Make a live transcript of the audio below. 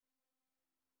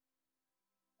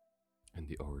And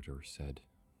the orator said,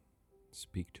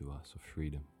 "Speak to us of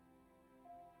freedom."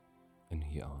 And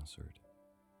he answered,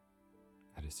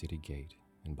 "At a city gate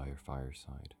and by your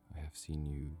fireside I have seen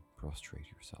you prostrate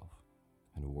yourself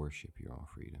and worship your own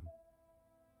freedom,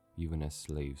 even as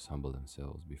slaves humble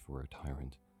themselves before a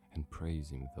tyrant and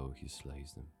praise him though he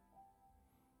slays them.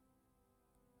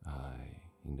 Aye,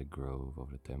 in the grove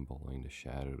of the temple, in the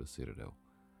shadow of the citadel,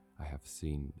 I have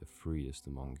seen the freest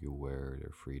among you wear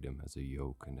their freedom as a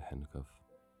yoke and a handcuff.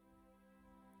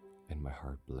 And my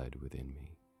heart bled within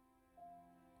me,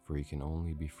 for you can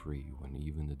only be free when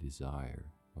even the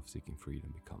desire of seeking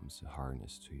freedom becomes a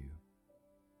harness to you,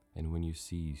 and when you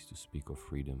cease to speak of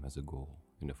freedom as a goal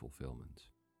in the fulfillment.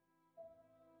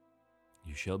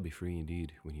 You shall be free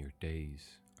indeed when your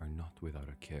days are not without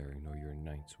a care, nor your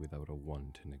nights without a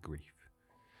want and a grief,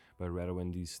 but rather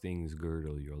when these things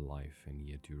girdle your life, and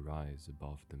yet you rise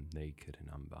above them naked and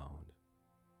unbound.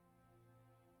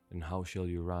 And how shall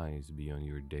you rise beyond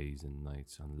your days and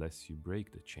nights unless you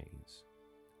break the chains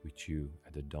which you,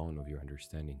 at the dawn of your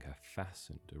understanding, have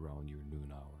fastened around your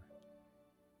noon hour?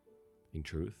 In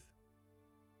truth,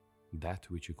 that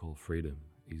which you call freedom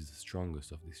is the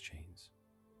strongest of these chains,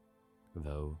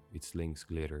 though its links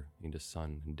glitter in the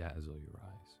sun and dazzle your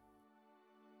eyes.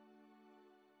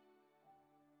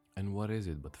 And what is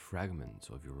it but fragments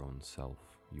of your own self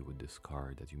you would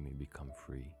discard that you may become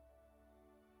free?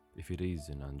 If it is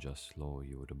an unjust law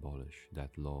you would abolish,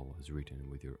 that law is written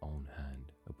with your own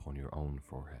hand upon your own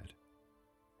forehead.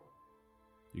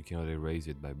 You cannot erase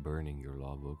it by burning your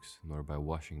law books, nor by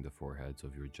washing the foreheads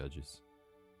of your judges,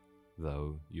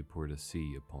 though you pour the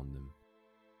sea upon them.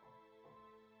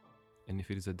 And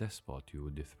if it is a despot you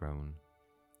would dethrone,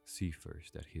 see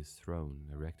first that his throne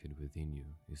erected within you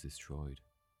is destroyed.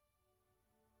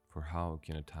 For how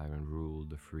can a tyrant rule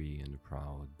the free and the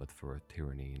proud but for a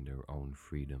tyranny in their own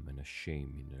freedom and a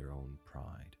shame in their own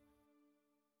pride?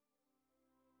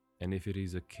 And if it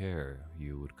is a care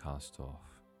you would cast off,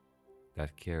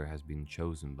 that care has been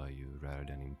chosen by you rather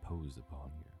than imposed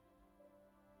upon you.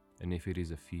 And if it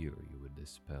is a fear you would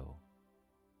dispel,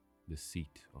 the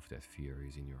seat of that fear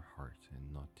is in your heart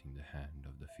and not in the hand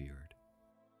of the feared.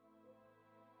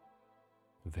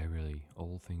 Verily,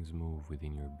 all things move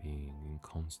within your being in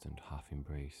constant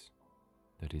half-embrace,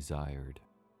 the desired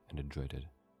and the dreaded,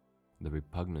 the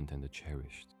repugnant and the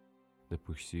cherished, the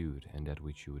pursued and that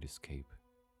which you would escape.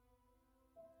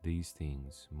 These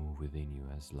things move within you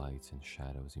as lights and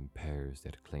shadows in pairs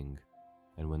that cling,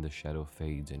 and when the shadow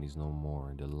fades and is no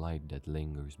more, the light that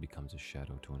lingers becomes a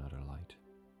shadow to another light.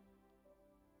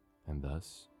 And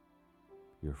thus,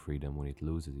 your freedom, when it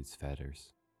loses its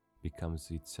fetters, becomes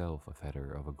itself a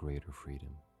fetter of a greater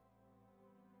freedom,